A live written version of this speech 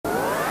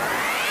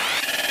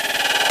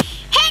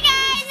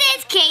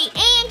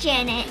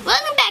Janet.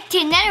 Welcome back to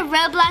another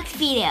Roblox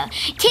video.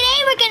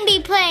 Today we're going to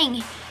be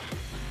playing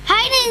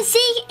Hide and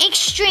Seek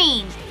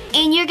Extreme.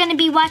 And you're going to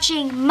be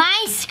watching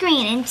my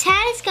screen. And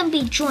Tad is going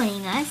to be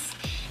joining us.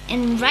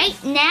 And right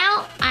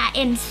now, I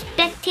am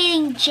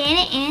spectating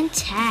Janet and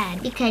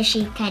Tad. Because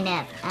she kind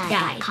of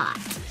got caught.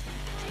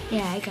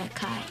 Yeah, I got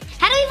caught.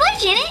 How do we play,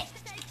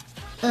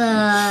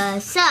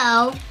 Janet?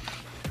 So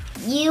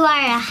you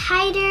are a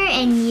hider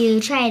and you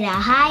try to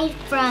hide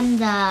from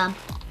the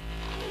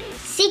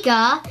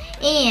seeker,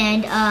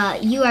 and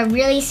you are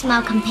really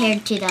small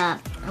compared to the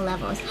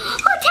levels. Oh,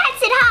 Tad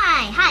said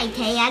hi! Hi,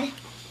 Tad.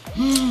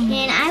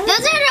 And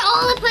Those are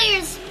all the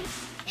players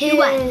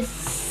who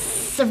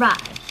survive.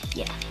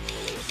 Yeah.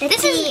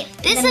 This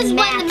is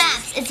one of the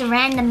maps. It's a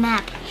random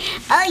map.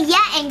 Oh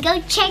yeah, and go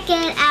check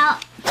it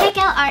out. Check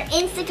out our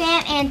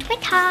Instagram and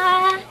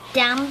Twitter.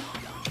 Down.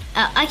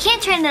 I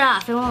can't turn it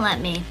off. It won't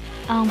let me.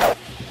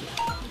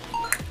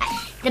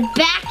 The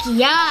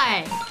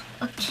backyard.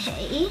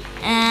 Okay.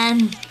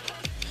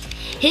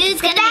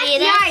 Who's gonna be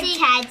the backyard?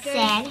 Tad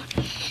said.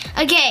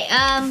 Okay.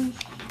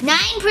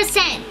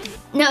 9%.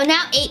 No,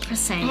 now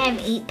 8%. I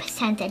have 8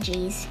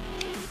 percentages.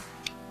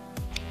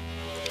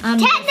 Tad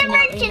Tad the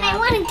Merchant. I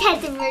wanted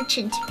Tad the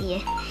Merchant to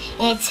be.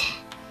 It's.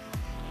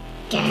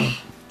 Okay.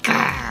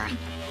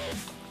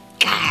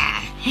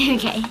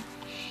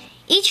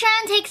 Each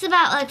round takes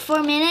about like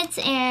 4 minutes,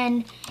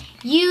 and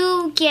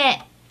you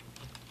get.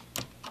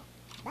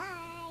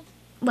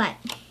 What?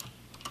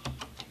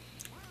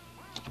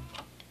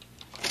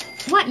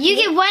 What? You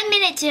get 1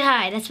 minute to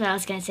hide. That's what I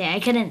was gonna say. I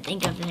couldn't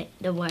think of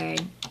the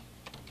word.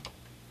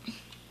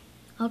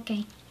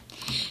 Okay.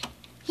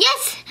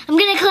 Yes! I'm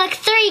gonna collect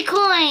 3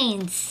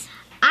 coins.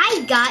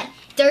 I got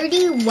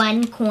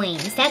 31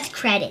 coins. That's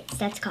credits.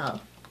 That's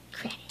called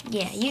credits.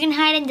 Yeah, you can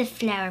hide in the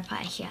flower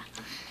pot here.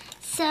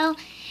 So,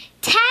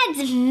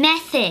 Tad's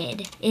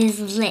method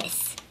is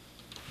this.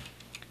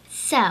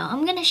 So,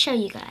 I'm gonna show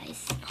you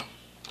guys.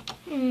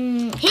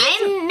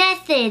 His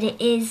method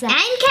is to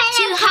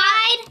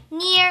hide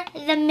near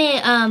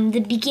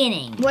the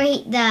beginning. Where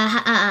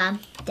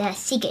the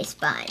seeker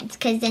spawns,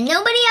 because then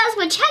nobody else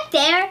would check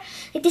there.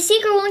 Like the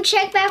seeker won't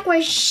check back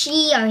where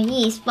she or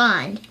he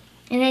spawned.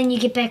 And then you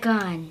get back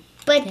on.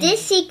 But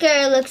this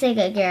seeker looks like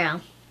a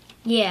girl.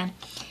 Yeah.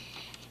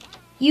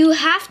 You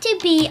have to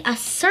be a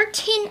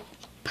certain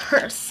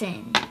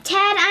person.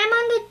 Tad, I'm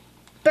on the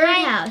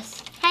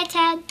birdhouse. Hi,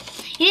 Tad.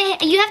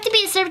 You have to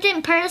be a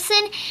certain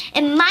person,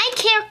 and my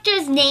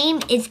character's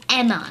name is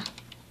Emma.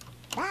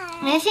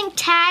 And I think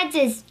Tad's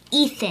is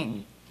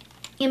Ethan.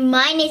 And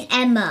mine is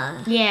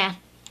Emma. Yeah.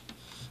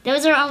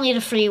 Those are only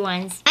the free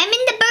ones. I'm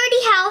in the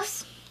birdie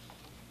house.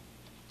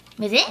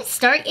 Did it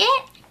start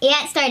yet?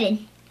 Yeah, it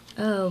started.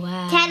 Oh,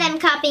 wow. Tad, I'm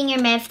copying your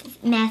method.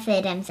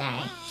 I'm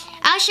sorry.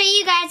 I'll show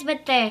you guys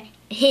what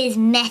his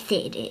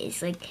method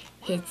is. Like,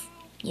 his,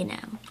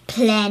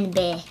 Plan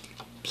B.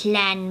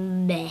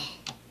 Plan B.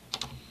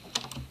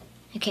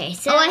 Okay,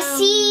 so... Oh, I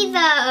see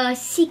the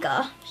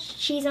seeker.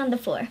 She's on the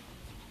floor.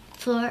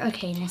 Floor?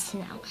 Okay, nice to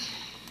know.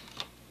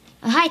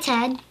 Oh, hi,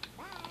 Tad.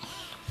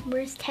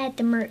 Where's Tad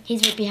the Merchant?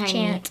 He's right behind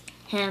me.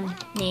 Him,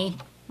 me,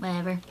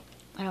 whatever.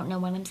 I don't know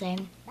what I'm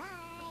saying.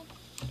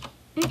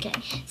 Okay,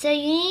 so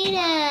you need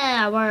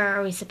where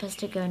are we supposed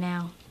to go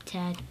now,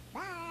 Tad?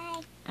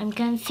 I'm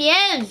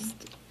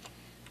confused.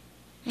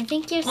 I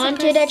think you're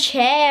supposed onto the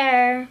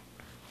chair,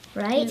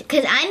 right?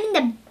 Because I'm in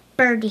the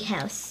birdie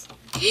house.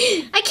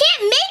 I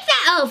can't make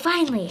that! Oh,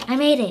 finally, I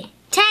made it.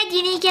 Tad,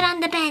 you need to get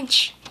on the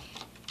bench.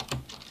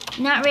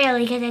 Not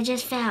really, because I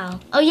just fell.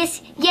 Oh,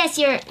 yes,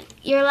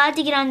 you're allowed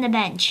to get on the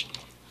bench.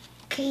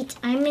 Great,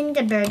 I'm in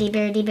the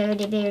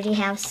birdie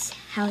house.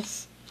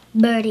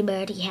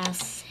 Birdie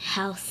house.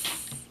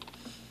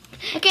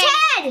 Okay.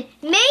 Tad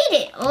made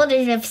it. All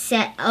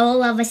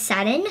of a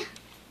sudden.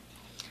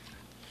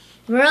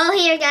 We're all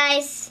here,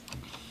 guys.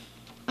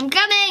 I'm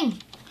coming.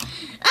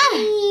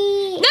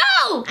 No!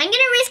 I'm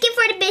gonna risk it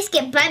for the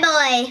biscuit.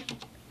 Bye-bye.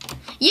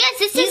 Yes,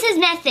 this is his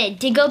method,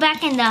 to go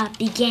back in the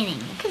beginning.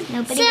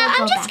 Nobody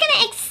I'm just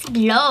gonna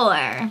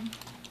explore.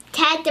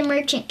 Tad the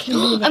Merchant can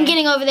be there. I'm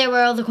getting over there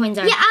where all the coins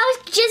are. Yeah, I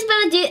was just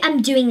about to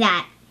I'm doing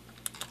that.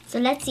 So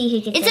let's see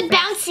who gets It's there a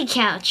bouncy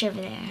couch over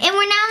there. And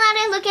we're not allowed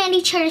to look at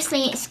each other's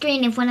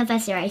screen if one of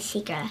us are a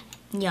seeker.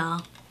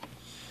 Yeah.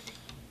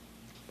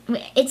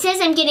 It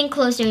says I'm getting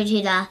closer to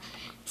the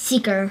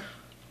seeker.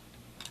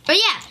 Oh,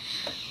 yeah.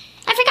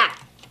 I forgot.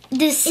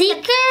 The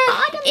seeker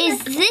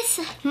is this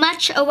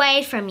much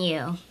away from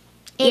you.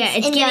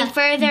 It's getting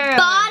further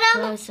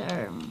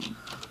closer.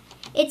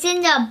 It's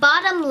in the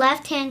bottom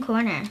left-hand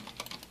corner.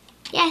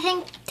 Yeah, I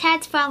think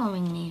Tad's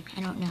following me.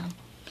 I don't know.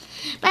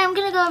 But I'm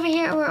going to go over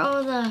here where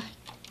all the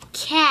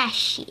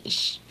cash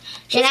is.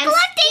 She's collecting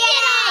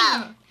it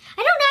all. I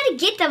don't know how to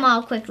get them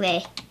all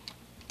quickly.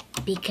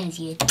 Because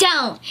you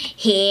don't.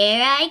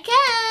 Here I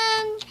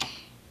come.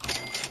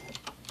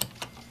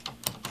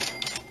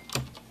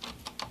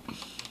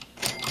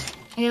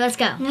 Okay, let's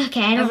go.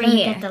 Okay, I don't really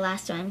get the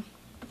last one.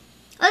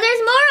 Oh,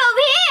 there's more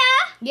over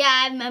here.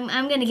 Yeah,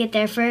 I'm gonna get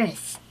there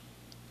first.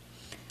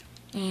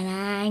 And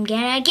I'm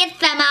gonna get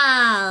them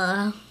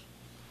all.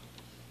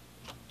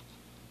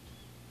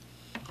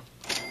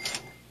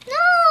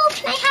 No,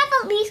 can I have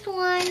at least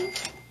one?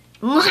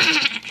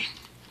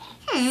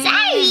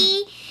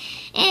 Sorry.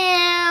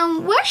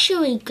 And where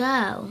should we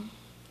go?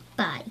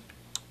 Bye.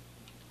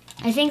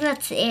 I think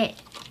that's it.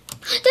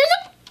 There's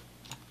a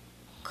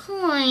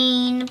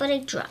coin, but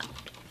it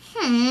dropped.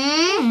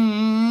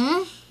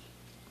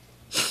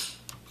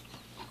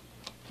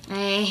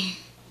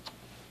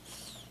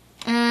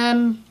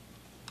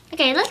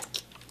 Okay, let's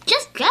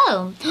just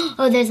go.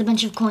 Oh, there's a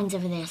bunch of coins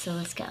over there, so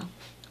let's go.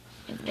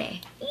 Over there.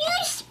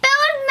 You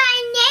spelled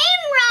my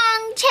name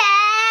wrong,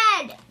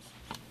 Ted.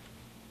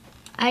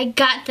 I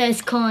got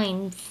those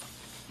coins.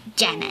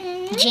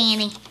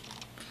 Janny.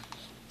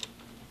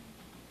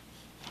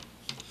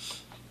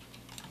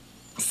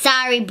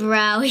 Sorry,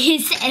 bro, he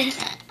said. And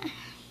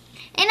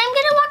I'm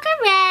gonna walk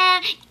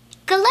around,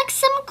 collect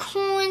some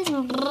coins,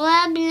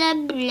 blah, blah,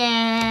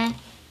 blah.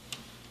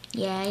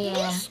 Yeah.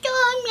 You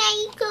stole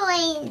my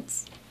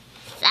coins.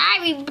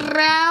 Sorry,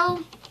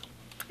 bro.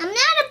 I'm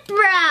not a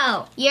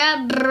bro. You're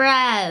a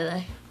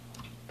bro.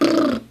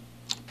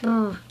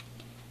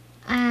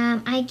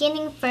 I'm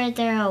getting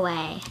further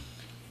away.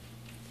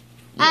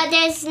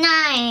 There's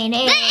 9.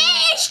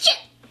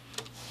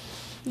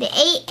 The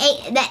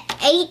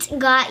 8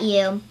 got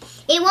you.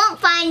 It won't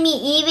find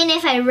me even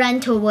if I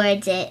run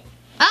towards it.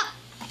 Oh,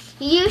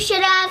 you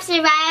should have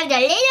survived a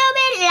little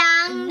bit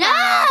longer. No!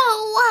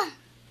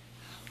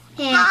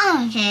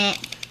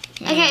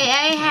 Okay,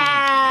 I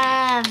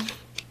have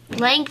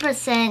blank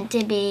 %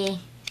 to be.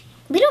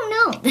 We don't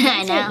know.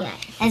 I know.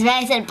 That's why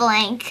I said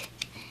blank.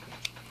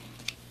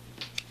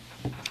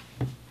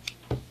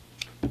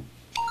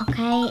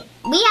 Okay,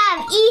 we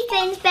have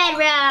Ethan's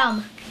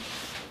bedroom.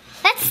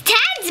 That's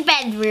Tad's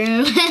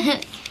bedroom.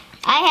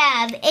 I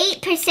have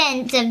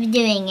 8% of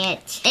doing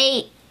it.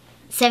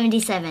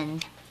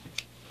 8.77.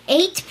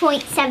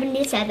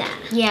 8.77.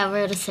 Yeah,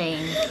 we're the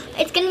same.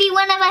 It's gonna be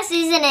one of us,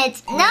 isn't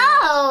it?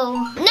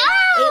 No!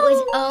 It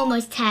was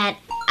almost Tad.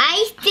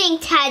 I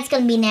think Tad's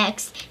gonna be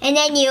next. And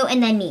then you,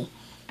 and then me.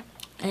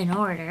 In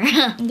order.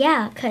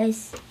 Yeah,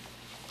 because...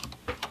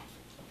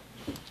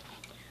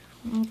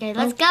 Okay,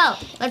 let's go.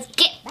 Let's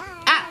get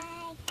out.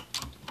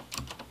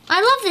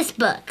 I love this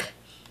book.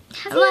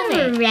 Have you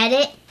ever read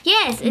it?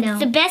 Yes, it's No.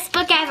 the best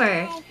book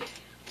ever.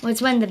 Well,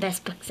 it's one of the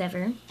best books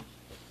ever.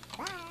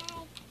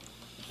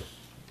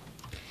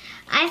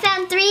 I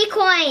found 3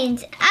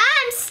 coins.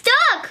 I'm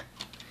stuck!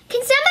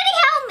 Can somebody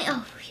help me?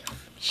 Oh, phew.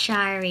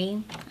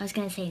 Sorry. I was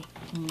going to say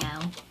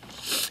no.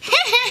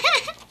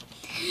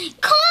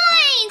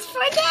 Coins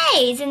for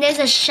days! And there's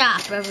a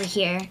shop over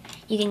here.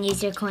 You can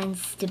use your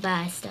coins to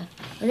buy stuff.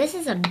 Oh, this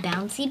is a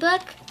bouncy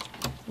book?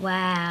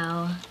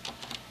 Wow.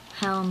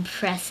 How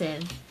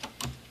impressive.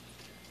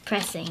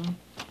 Pressing.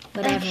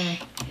 Whatever.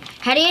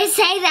 How do you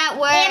say that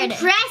word?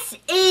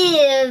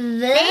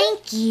 Impressive.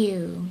 Thank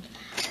you.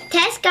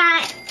 Tad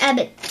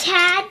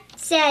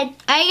said,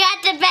 I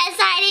got the best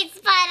hiding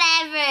spot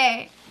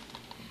ever.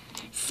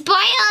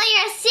 Spoil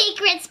your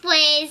secrets,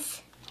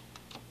 please.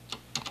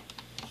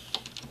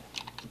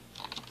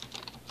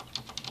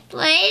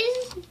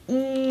 Please?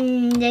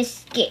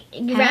 This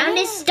round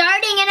is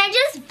starting and I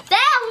just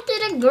fell to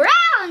the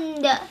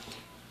ground.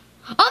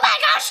 Oh my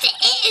gosh, the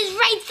it is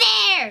right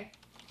there.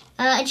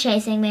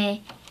 Chasing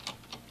me.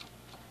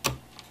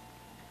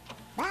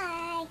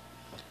 Bye.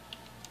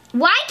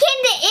 Why can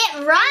the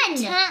it run?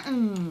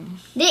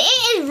 The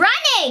it is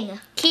running.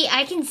 Kate,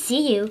 I can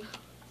see you.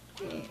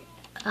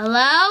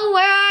 Hello,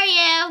 where are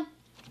you?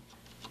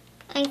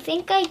 I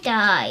think I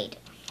died.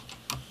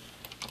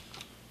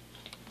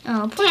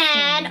 Oh, poor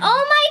Tad. thing.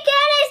 Oh my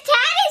goodness.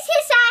 Tad is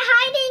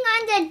hiding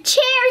on the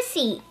chair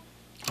seat.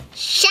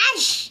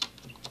 Shush!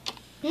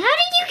 How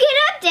did you get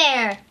up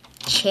there?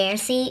 Chair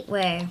seat?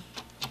 Where?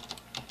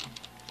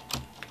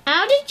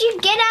 How did you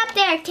get up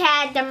there,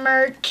 Tad the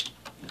merch?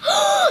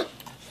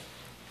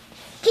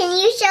 Can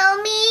you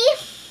show me?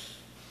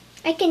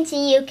 I can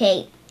see you,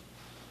 Kate.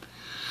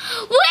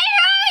 Where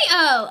are you?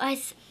 Oh,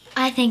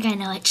 I think I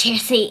know a chair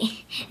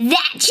seat.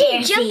 That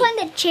chair seat. Jump on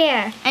the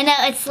chair. I know,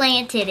 it's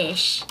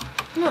slanted-ish.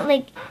 No,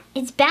 like,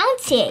 it's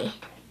bouncy.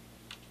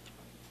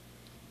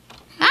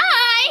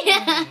 Hi!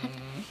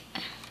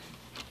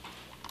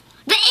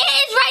 The it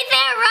is right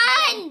there,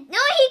 run! No,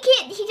 he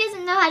can't. He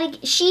doesn't know how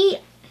to. She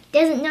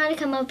doesn't know how to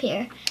come up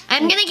here.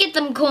 I'm gonna get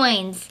them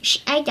coins.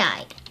 I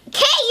died.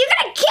 Kate, you're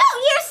gonna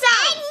kill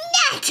yourself!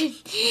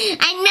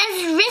 I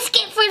must risk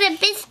it for the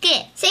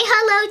biscuit. Say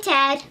hello,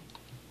 Tad.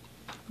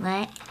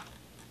 What?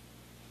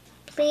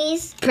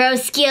 Please. Pro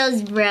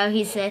skills, bro,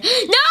 he said. No,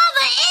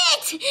 the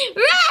it!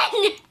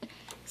 Run!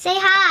 Say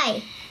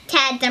hi,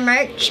 Tad the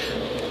merch.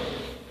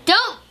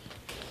 Don't.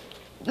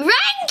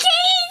 Run,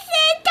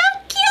 Casey!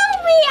 Don't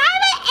kill me!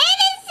 I'm an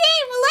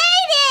innocent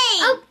lady!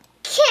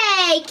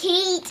 Okay,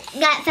 Kate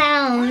got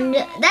found.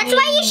 That's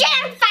why you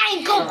shouldn't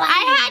find gold.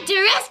 I had to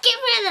risk it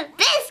for the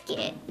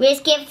biscuit.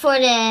 Risk it for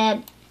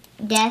the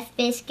death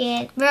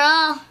biscuit. We're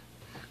all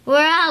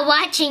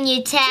watching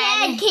you, Ted.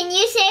 Ted, can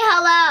you say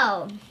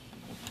hello?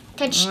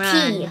 Touch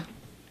Run. T.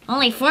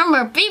 Only 4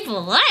 more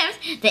people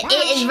left. The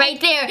it is right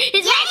there.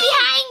 It's right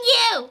behind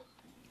you.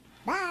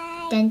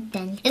 Bye. Dun,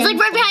 dun, It's like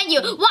right behind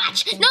you.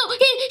 Watch. No,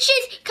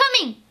 she's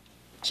coming.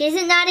 She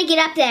doesn't know how to get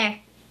up there.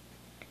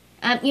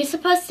 You're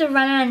supposed to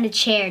run on the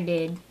chair,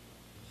 dude.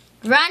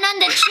 Run on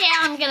the chair.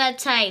 I'm gonna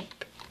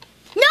type.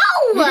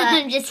 No!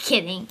 I'm just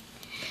kidding.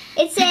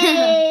 It's a...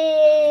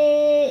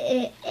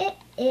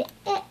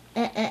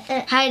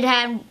 Hi,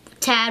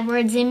 Tad.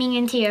 We're zooming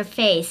into your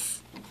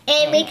face.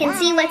 And we can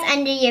see what's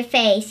under your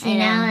face. You I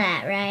know. know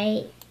that,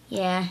 right?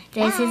 Yeah.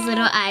 There's his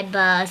little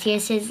eyeballs.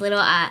 Here's his little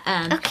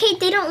Okay,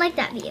 they don't like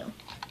that view.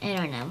 I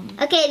don't know.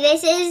 Okay,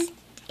 this is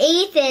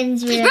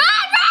Ethan's room. Run!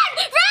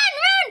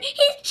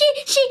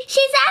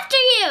 She's after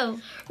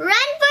you.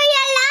 Run for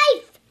your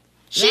life!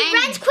 She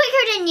runs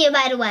quicker than you,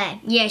 by the way.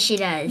 Yeah, she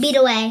does. Beat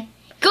away.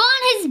 Go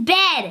on his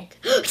bed.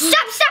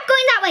 Stop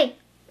going that way.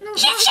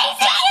 She's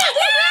chasing you.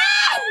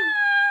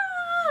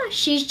 Run!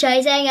 She's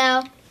chasing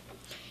you.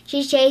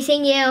 She's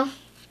chasing you. Go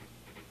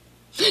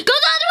the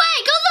other way.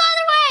 Go the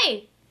other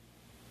way.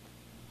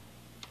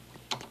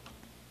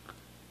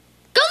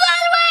 Go the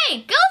other way.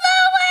 Go the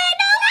other way.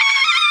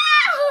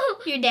 No.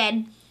 You're dead.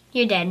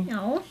 You're dead.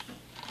 No.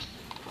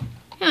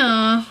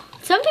 Oh,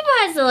 some people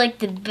have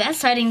the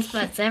best hiding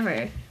spots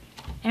ever.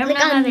 I don't Look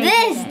know how on they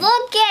this. do that.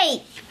 Look,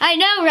 Kate. I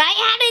know, right?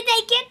 How did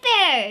they get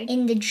there?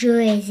 In the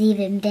drawer is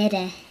even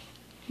better.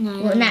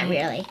 No, Well, not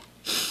really.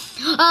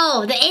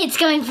 Oh, the eight's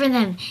going for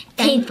them.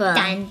 People.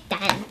 Dun,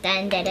 dun,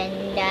 dun, dun,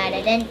 dun, dun,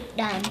 dun,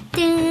 dun,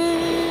 dun.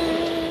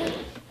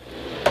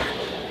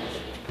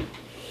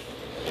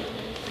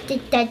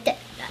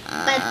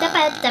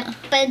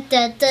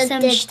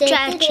 Some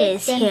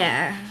stretches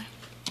here.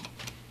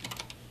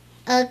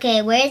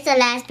 Okay, where's the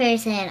last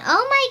person?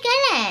 Oh my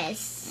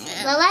goodness.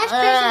 The last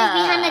person is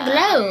behind the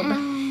globe.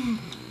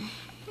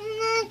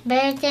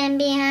 Person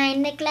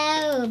behind the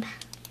globe.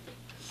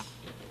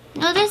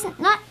 No, there's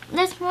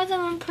more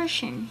than one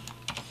person.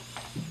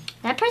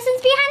 That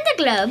person's behind the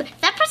globe.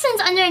 That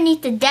person's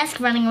underneath the desk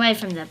running away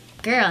from the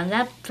girl. And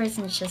that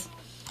person's just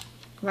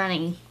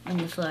running on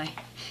the floor.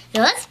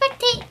 So let's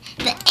spectate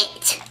the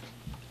 8.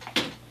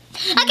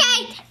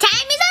 Okay,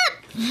 time is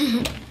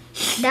up.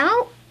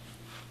 No?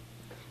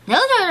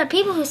 Those are the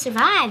people who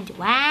survived.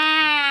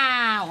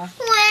 Wow.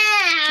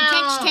 To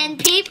catch 10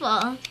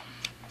 people.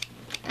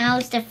 I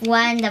was the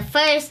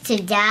first to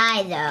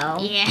die, though.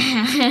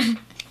 Yeah.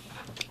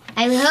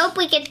 I hope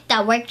we get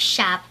the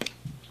workshop.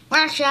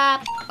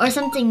 Workshop or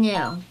something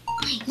new.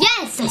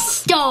 Yes, a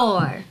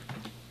store.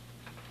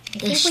 I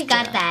think we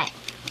got that.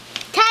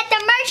 Ted the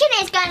merchant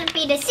is gonna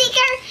be the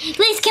seeker.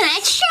 Please, can I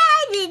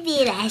try to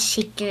be that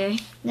seeker?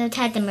 No,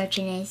 Ted the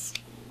merchant is.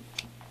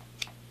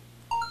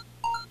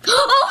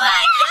 Oh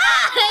my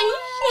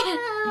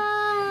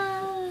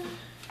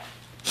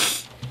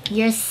gosh!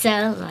 You're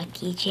so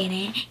lucky,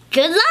 Janet.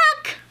 Good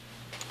luck!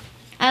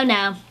 Oh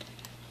no.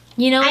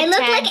 You know what? I look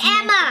like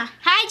Emma.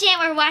 Hi, Jan.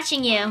 We're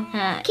watching you.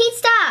 Kate,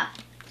 stop.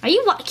 Are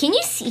you? Can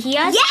you see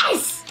us?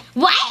 Yes.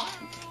 What?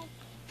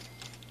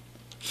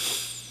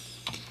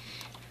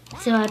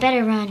 So I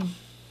better run.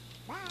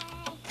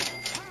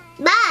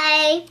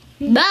 Bye.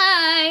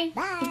 Bye.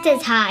 It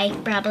says hi,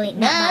 probably.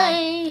 Not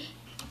bye. Bye.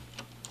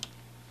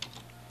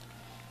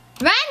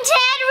 Run,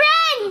 Ted,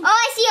 run! Oh,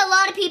 I see a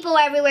lot of people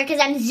everywhere because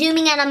I'm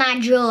zooming out of my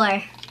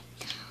drawer.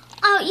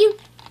 Oh, you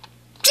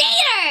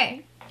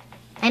cheater!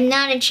 I'm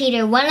not a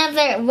cheater. One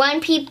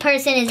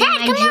person is Ted, in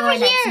my come drawer over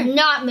that's here.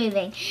 not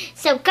moving.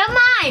 So come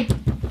on.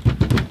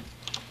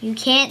 You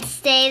can't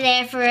stay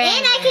there forever.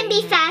 And I can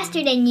be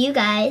faster than you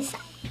guys.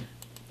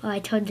 Oh, I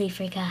totally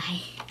forgot.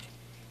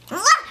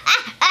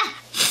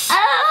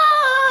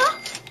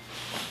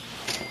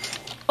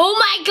 Oh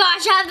my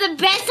gosh, I have the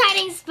best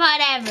hiding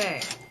spot ever.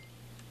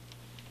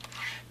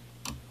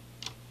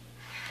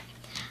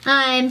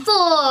 I'm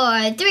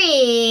 4,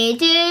 3,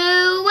 2,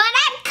 1.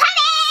 I'm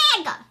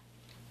coming!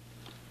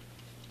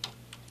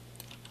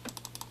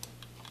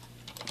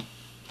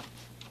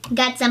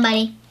 Got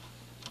somebody.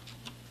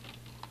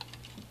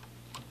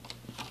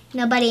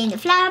 Nobody in the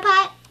flower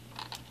pot.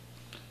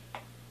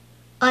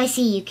 Oh, I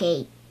see you,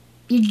 Kate.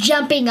 You're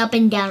jumping up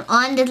and down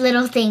on the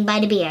little thing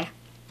by the beer.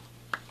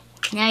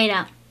 No, you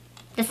don't.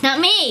 That's not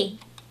me.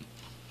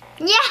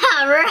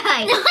 Yeah,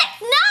 right. No,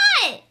 it's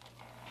not.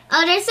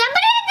 Oh, there's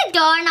somebody at the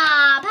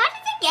doorknob. How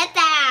did they get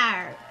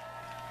there?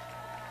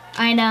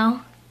 I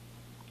know.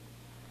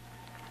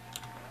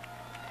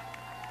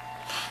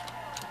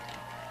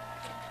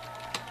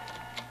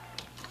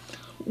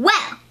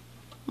 Well,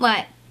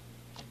 What?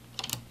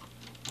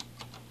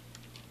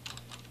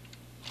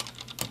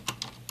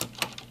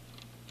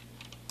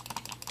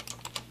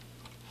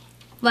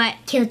 What?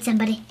 killed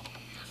somebody.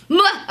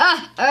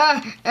 I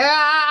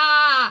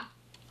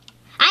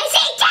I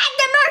see Ted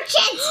the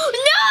Merchant!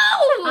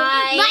 No!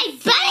 My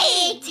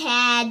buddy!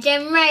 Ted the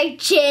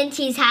Merchant.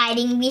 He's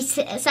hiding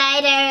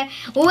beside a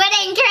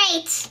wooden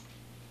crate.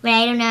 But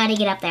I don't know how to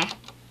get up there.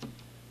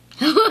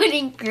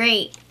 Wouldn't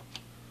great.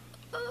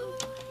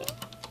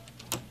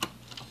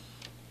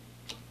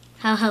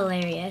 How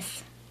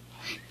hilarious.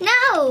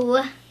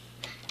 No!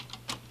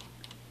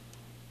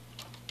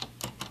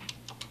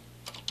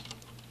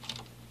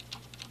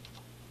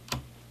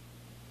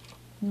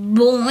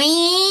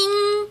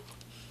 Boing.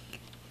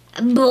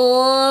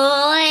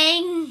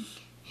 Boing.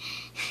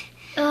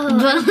 Oh,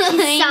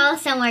 I saw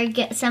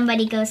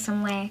somebody go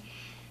somewhere.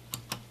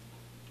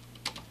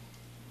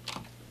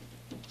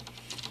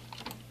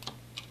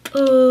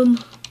 Please,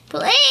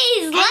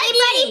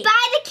 anybody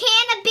buy the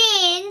can of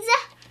beans?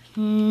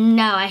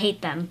 No, I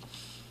hate them.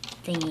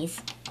 Thingies.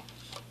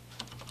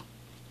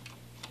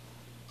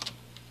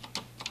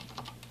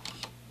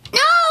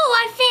 No,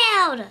 I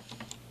failed.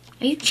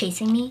 Are you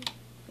chasing me?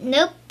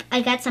 Nope,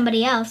 I got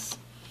somebody else.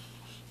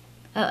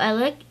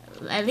 Oh,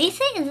 at least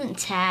it isn't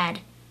Tad.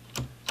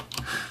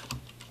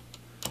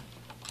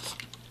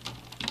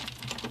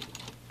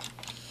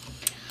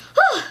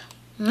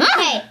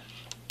 Okay,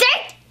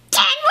 there's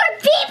 10 more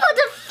people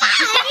to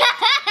find.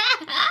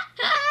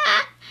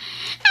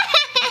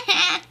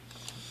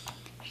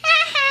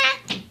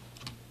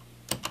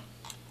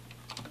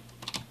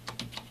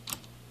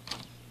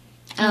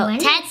 Oh,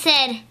 Tad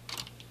said,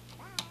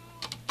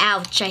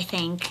 ouch, I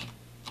think.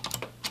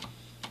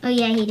 Oh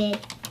yeah, he did.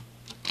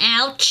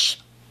 Ouch.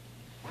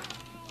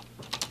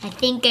 I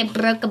think I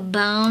broke a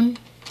bone.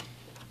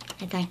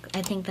 I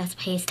think that's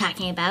what he's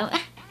talking about.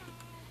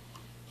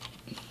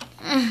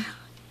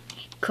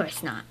 Of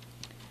course not.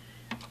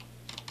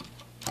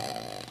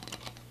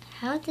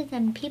 How did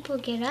them people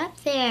get up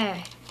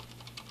there?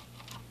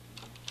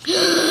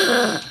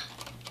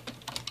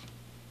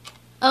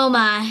 Oh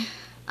my.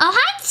 Oh,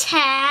 hi,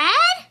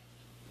 Tad.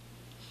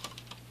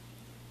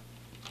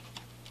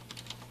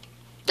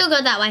 Don't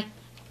go that way.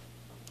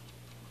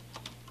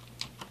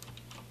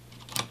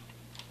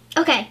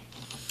 Okay.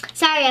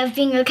 Sorry, I was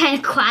being kind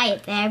of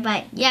quiet there,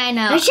 but Yeah, I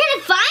know. I should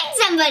have find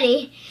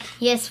somebody.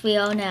 Yes, we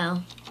all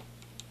know.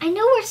 I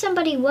know where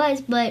somebody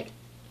was, but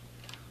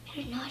I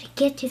don't know how to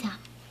get to them.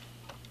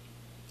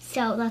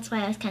 So that's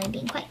why I was kind of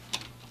being quiet.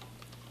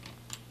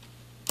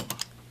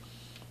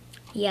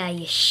 Yeah,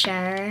 you sure?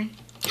 I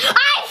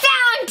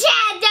found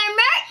Tad the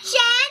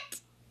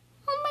merchant!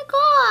 Oh my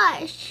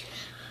gosh.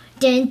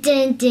 Dun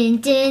dun dun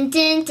dun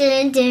dun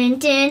dun dun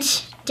dun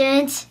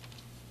dun.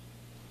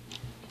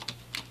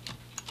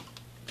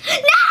 No!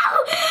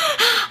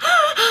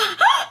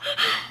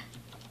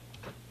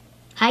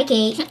 Hi,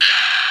 Kate. No!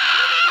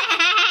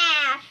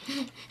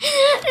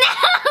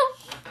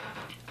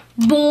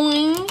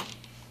 Boing.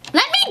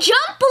 Let me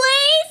jump,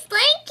 please.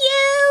 Thank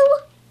you.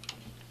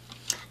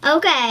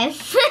 Okay.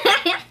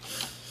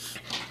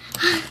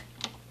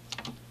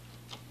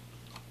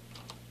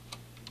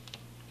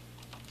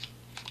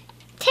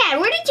 Tad,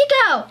 where did you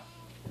go?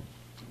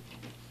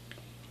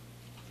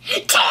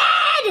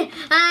 Tad!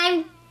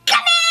 I'm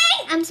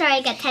coming! I'm sorry,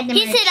 I got Tad the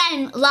He merch. said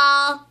I'm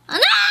lol. No!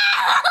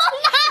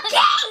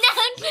 No!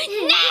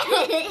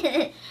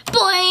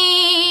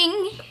 Boing.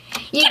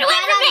 You Get away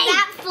got from on me.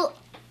 that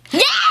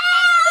Yeah.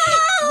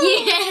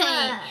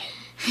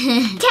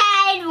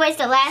 Tad was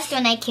the last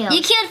one I killed.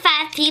 You killed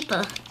 5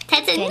 people.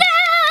 Tad said Good. no.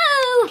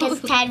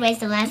 Because Tad was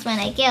the last one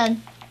I killed.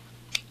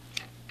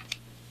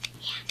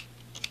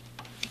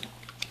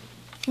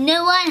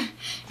 No one.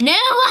 No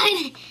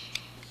one.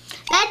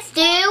 Let's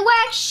do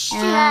workshop.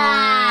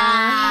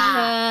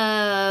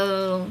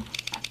 Oh.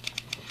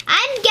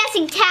 I'm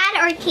guessing Tad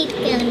or Kate's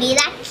gonna be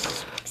that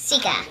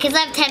Sika. Because I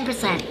have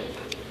 10%.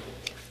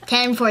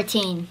 10,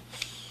 14.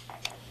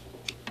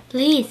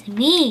 Please,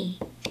 me.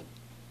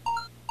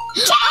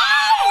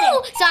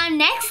 Oh! So I'm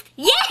next?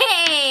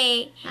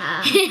 Yay!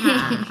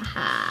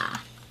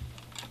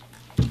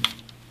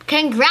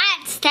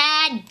 Congrats,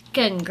 Tad.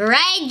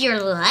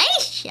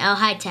 Congratulations. Oh,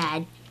 hi,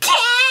 Tad.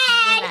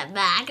 Tad! That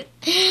back.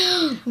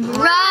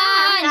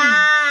 Run!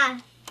 Ah.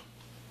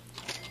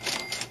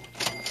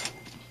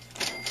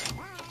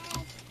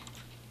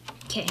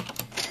 Okay.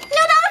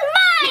 No, that was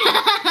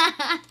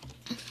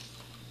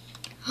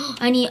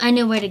mine! I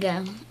know where to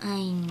go.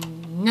 I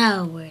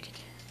know where to go.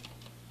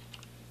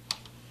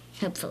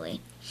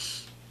 Hopefully.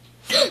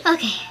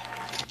 Okay.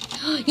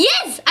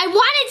 Yes! I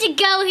wanted to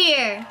go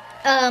here!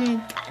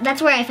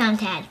 That's where I found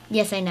Tad.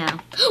 Yes, I know.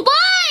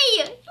 Why?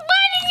 Why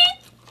did you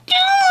do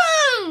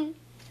him?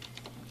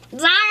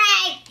 It's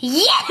alright.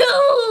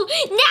 You!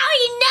 Now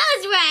he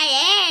knows where I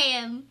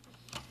am!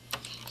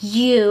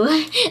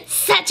 You,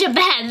 such a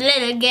bad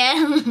little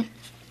girl.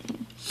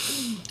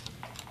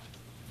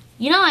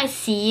 You know I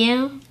see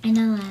you. I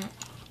know that.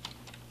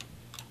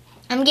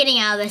 I'm getting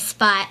out of this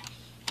spot.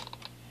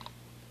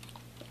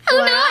 Oh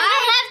Or no, I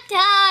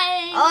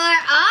Or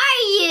are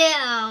you?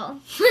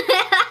 don't have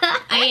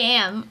time. I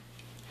am.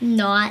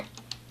 Not.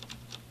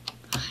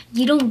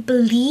 You don't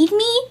believe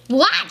me?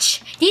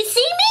 Watch! Do you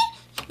see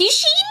me? Do you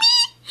see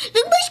me?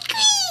 Look my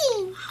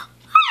screen!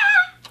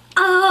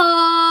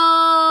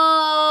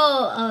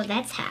 Oh,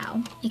 that's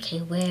how. Okay,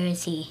 where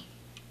is he?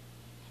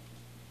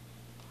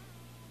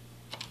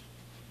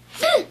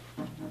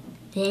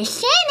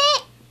 This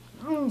it.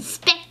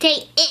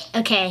 Spectate it.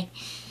 Okay.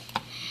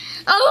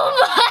 Oh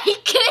my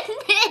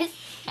goodness!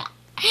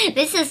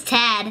 This is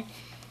Tad.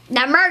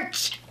 The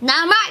merch.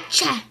 Now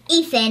march!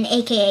 Ethan,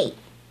 aka.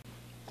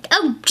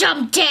 Oh,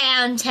 jump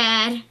down,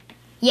 Tad.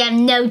 You have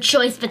no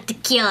choice but to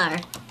kill her.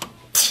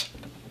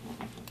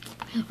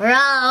 We're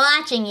all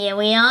watching you.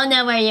 We all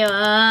know where you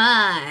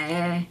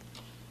are.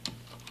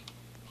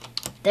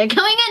 They're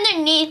going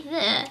underneath.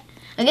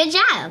 A good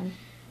job.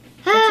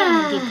 Get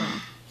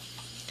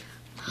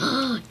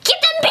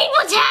them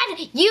people, Tad!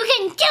 You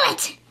can do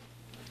it!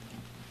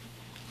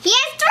 He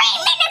has 3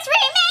 minutes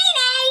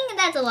remaining!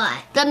 That's a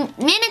lot. The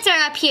minutes are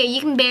up here.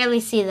 You can barely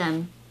see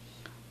them.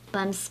 But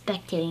I'm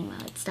spectating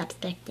mode. Stop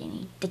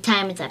spectating. The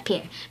time is up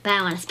here. But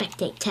I want to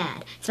spectate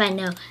Tad. So I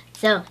know.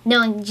 So no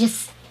one can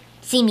just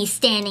see me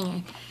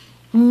standing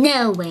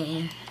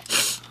nowhere.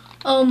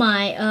 Oh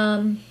my,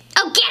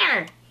 Oh, get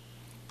her!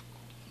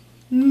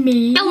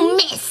 Me? Don't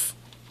miss!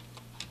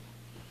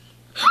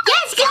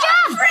 Yes, good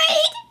job!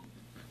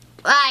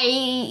 Why,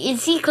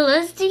 is he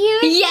close to you?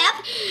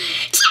 Yep.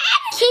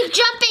 Keep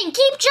jumping,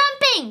 keep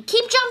jumping!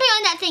 Keep jumping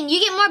on that thing. You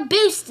get more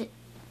boost.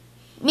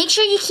 Make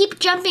sure you keep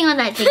jumping on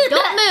that thing.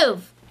 Don't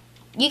move.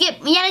 You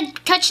gotta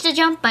touch the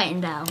jump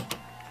button though.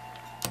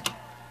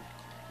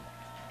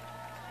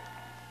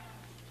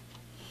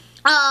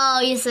 Oh,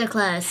 you're so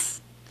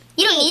close.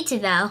 You don't need to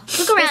though. Look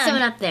There's around.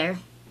 someone up there.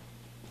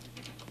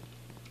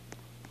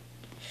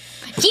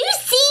 Do you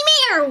see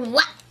me or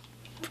what?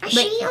 I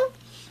see you.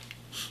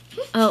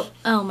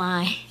 Oh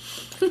my.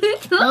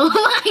 Oh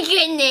my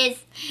goodness.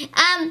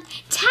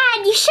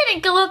 Tad, you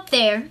shouldn't go up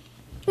there.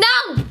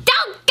 No,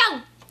 don't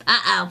go.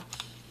 Uh-oh.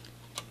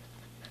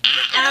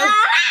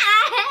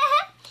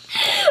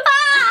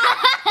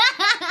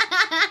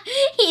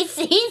 He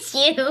sees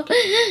you. No,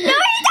 he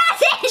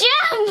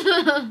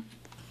doesn't.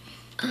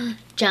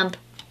 Jump.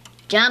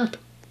 Jump.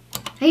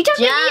 Are you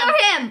talking to me Jump. or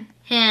him?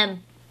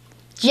 Him.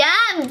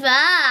 Jump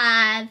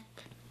up.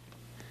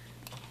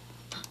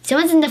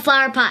 Someone's in the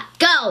flower pot.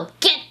 Go.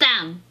 Get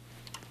them.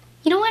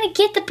 You don't want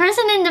to get the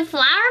person in the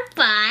flower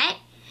pot.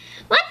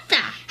 What the?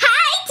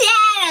 Hi,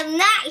 Dad. I'm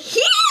not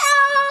here.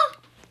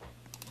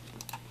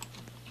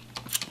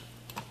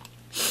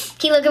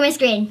 Okay, look at my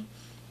screen.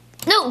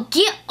 No,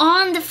 get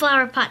on the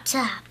flower pot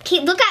top. Okay,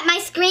 look at my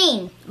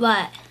screen.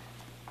 What?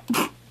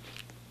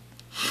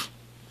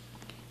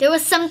 There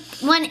was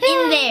someone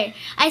in there.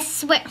 I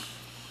swear.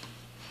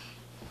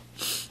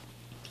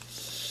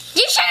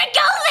 You shouldn't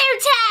go there,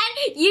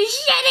 Tad. You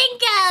shouldn't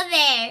go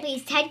there. Wait,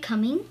 is Ted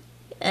coming?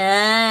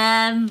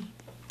 Tad?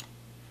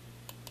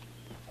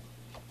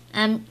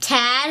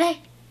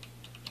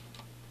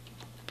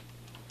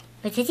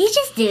 What did he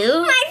just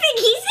do? I think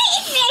he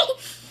sees me.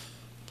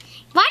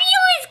 Why do you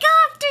always go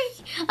after...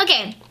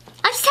 Okay,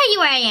 I'll just tell you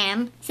where I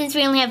am, since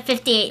we only have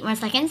 58 more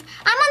seconds.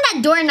 I'm on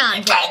that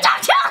doorknob there.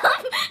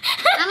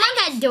 I'm on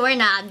that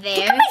doorknob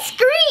there. Look at my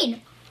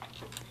screen.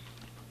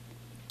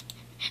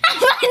 I'm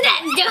on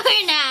that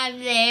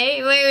doorknob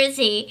there. Where is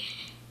he?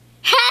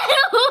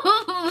 Help!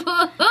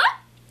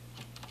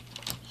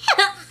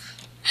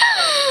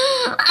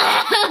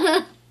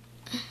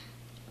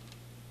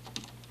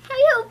 I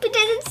hope it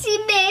doesn't see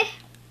me.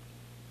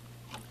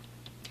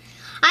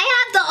 I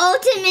have the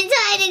ultimate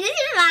hiding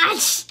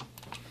match.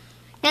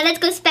 Now let's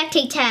go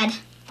spectate Ted.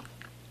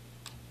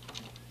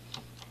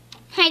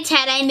 Hi,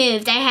 Ted. I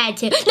moved. I had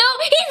to. No, he's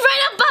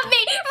right above me.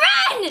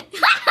 Run!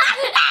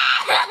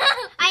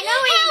 I know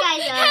where you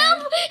guys are.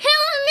 Help!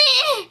 Help me!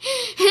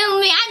 Help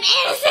me! I'm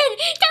innocent.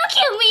 Don't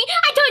kill me.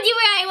 I told you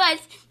where I was.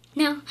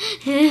 No.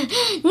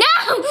 No!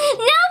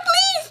 No!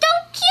 Please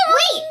don't kill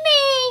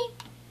me.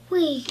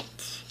 Wait.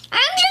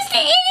 I'm just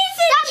an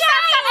innocent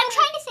child. Stop. I'm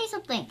trying to say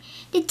something.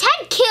 Did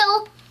Ted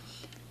kill...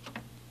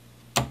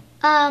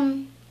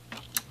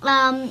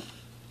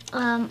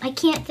 I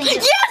can't think of...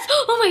 Yes!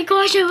 Oh my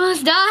gosh, I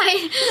almost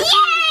died. Yay!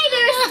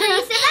 There's 3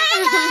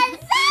 survivors!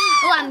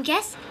 Oh,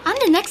 I'm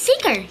the next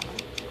seeker.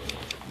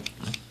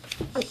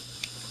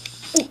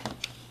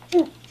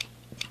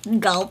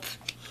 Gulp.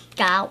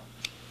 Go.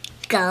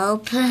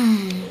 Gulp. The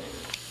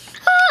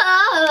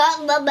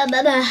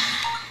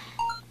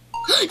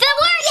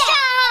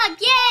workshop!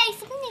 Yay!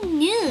 Something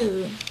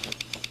new.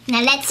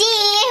 Now let's see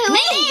who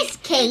it is,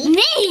 Kate.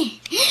 Me.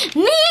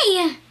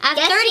 I have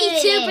Guess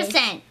who it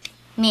 32%.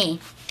 Me.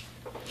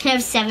 I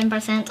have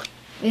 7%.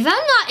 If I'm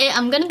not it,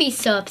 I'm gonna be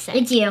so upset.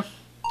 It's you.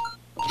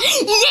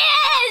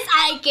 Yes!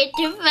 I get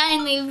to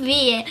finally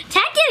be it.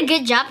 Tad did a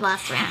good job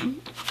last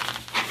round.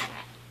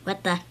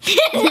 What the?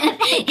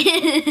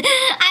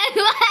 I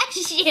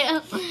watched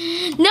you.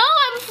 No,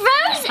 I'm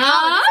frozen.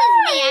 Oh, this is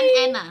me. I'm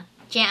Emma.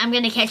 Jan, I'm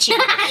gonna catch you.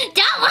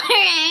 Don't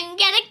worry, I'm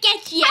gonna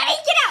catch you. Hey,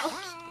 get out!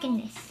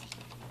 Goodness.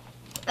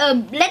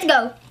 Let's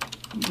go.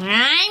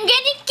 I'm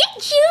gonna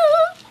get you.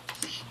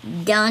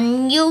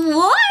 Don't you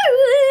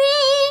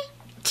worry.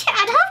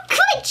 Chad, how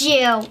could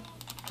you?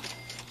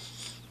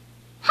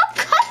 How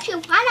could you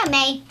run at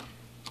me?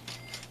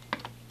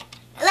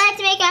 Let's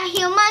make a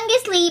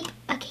humongous leap.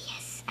 Okay,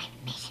 yes, I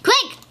made it.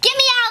 Quick, get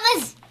me out of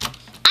this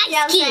ice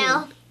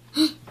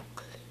cube.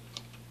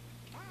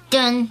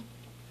 Dun,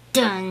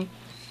 dun,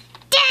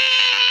 dun,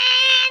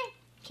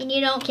 Can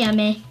you don't kill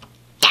me?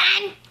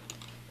 dun.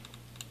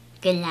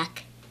 Good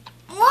luck.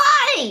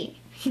 Why?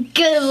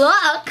 Good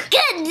luck.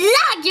 Good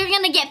luck. You're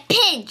gonna get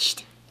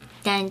pinched.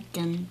 Dun,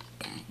 dun,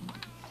 dun.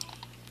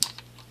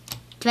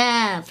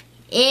 12,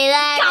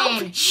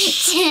 11,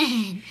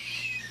 10,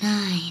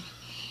 9,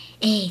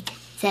 8,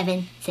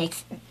 7,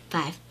 6,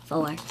 5,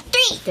 4,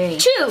 3,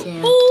 2,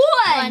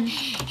 1.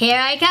 Here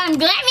I come.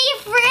 Let me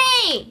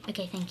free.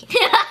 Okay, thank you.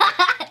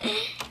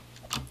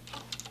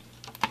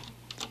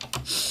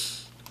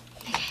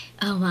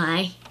 Oh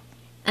my.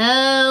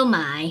 Oh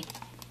my.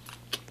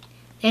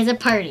 There's a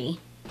party.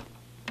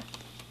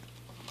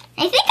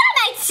 I think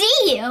I might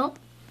see you.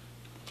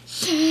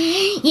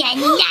 You're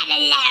not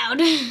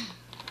allowed.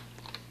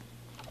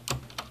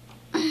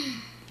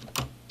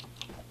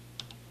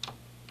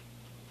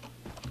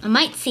 I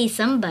might see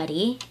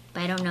somebody,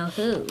 but I don't know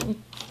who.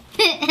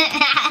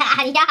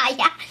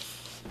 Yeah.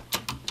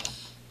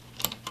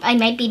 I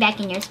might be back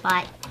in your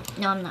spot.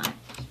 No, I'm not.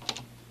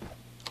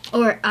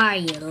 Or are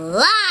you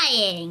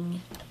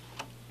lying?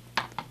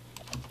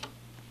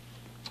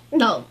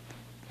 No.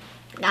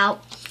 No.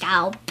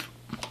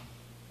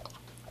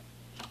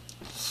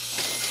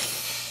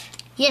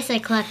 Yes, I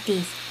collect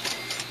these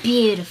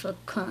beautiful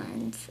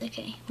coins.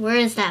 Okay, where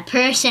is that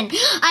person?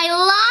 I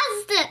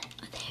lost it.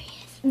 Oh, there he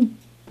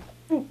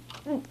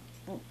is.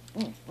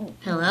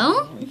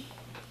 Hello?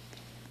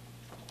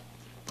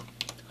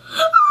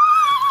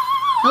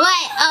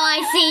 What? Oh,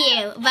 I see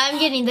you. But I'm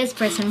getting this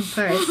person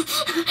first.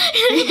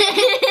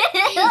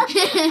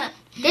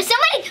 There's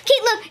somebody. Okay,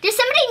 look. There's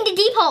somebody in the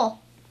deep hole.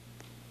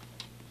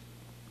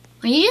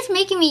 Are you just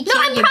making me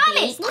kill your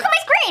promise. bait? Look at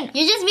my screen.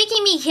 You're just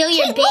making me kill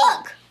your Kate, bait.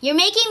 look. You're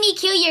making me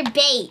kill your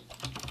bait.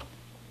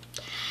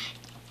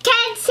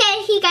 Ted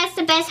said he got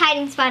the best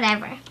hiding spot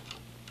ever.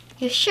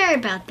 You're sure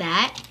about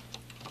that?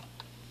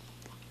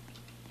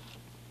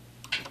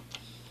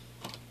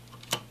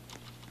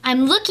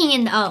 I'm looking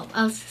in the... Oh,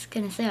 I was just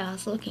gonna say I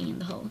was looking in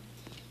the hole.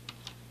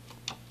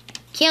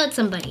 Killed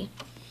somebody.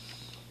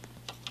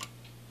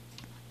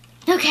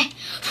 Okay.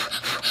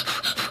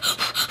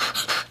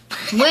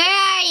 Where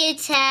are you,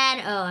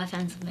 Ted? Oh, I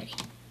found somebody.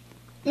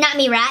 Not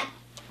me, rat.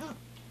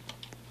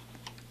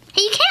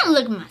 Hey, you can't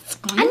look at my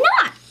screen. I'm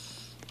not.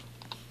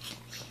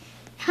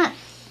 Huh.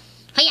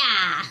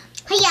 Hiya!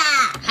 Hiya.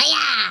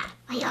 Hiya!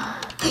 Hiya.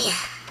 Hiya!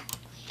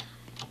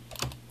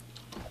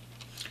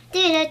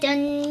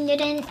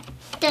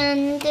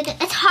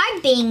 It's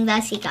hard being the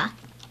Sika.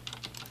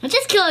 I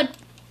just killed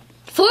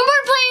 4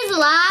 more players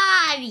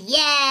alive!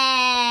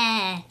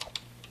 Yeah!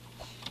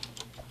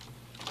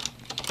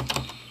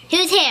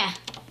 Who's here?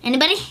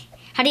 Anybody?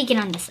 How do you get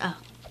on this? Oh.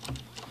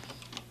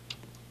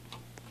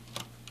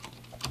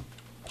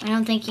 I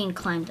don't think you can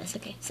climb this.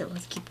 Okay, so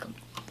let's keep going.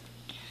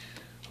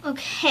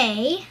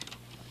 Okay.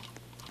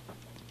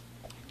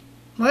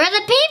 Where are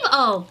the people?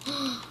 Oh.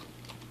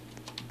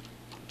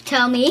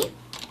 Tell me.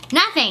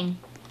 Nothing.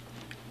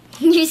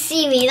 You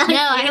see me, don't No, you?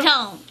 I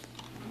don't.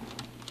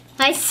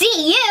 I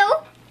see you.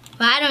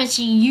 But I don't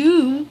see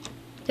you.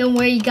 Then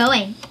where are you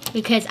going?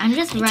 Because I'm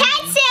just running.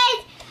 Ted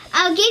said,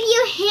 I'll give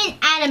you a hint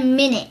at a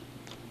minute.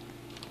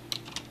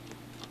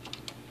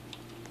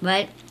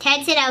 What?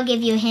 Ted said I'll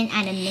give you a hint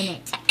at a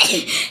minute.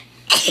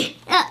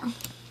 Oh.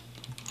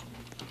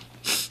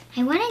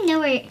 I want to know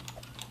where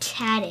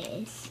Ted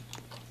is.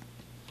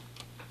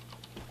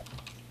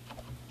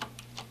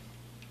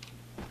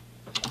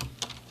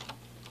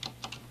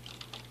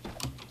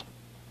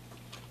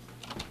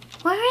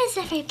 Where is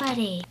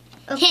everybody?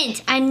 Okay.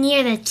 Hint, I'm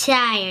near the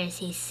tires,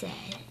 he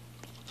said.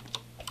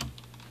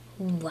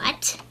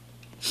 What?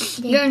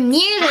 You're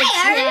near the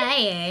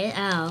tires?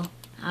 Oh,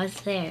 I was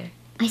there.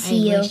 I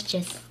see you. I was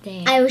just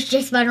there. I was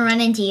just about to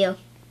run into you.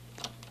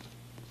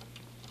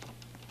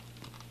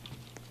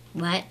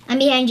 What? I'm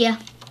behind you.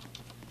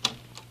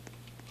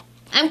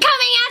 I'm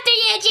coming after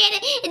you,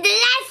 Janet, in the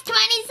last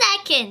 20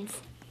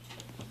 seconds.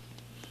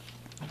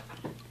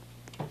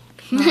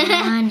 Come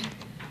on.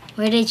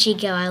 Where did she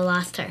go? I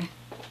lost her.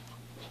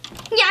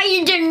 Yeah,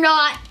 you did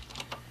not.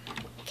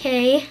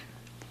 Okay.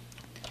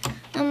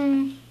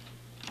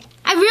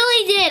 I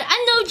really did.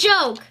 I'm no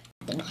joke.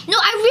 No,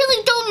 I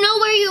really don't know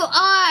where you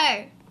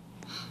are.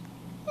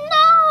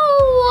 No.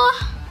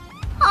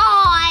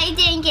 Oh, I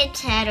didn't get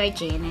Ted or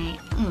Janet.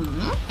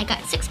 I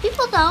got 6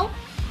 people though.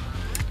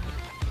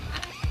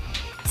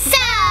 So,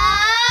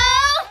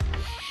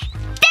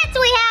 that's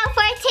what we have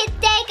for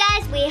today,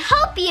 guys. We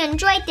hope you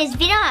enjoyed this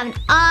video. Have an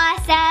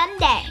awesome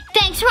day.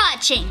 Thanks for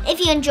watching. If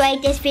you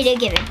enjoyed this video,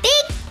 give it a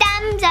big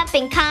thumbs up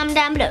and comment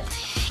down below.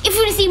 If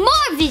you want to see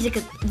more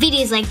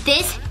videos like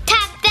this,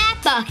 tap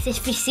that box.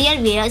 If you see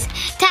other videos,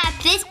 tap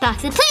this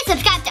box. And please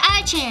subscribe to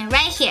our channel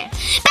right here.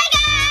 Bye,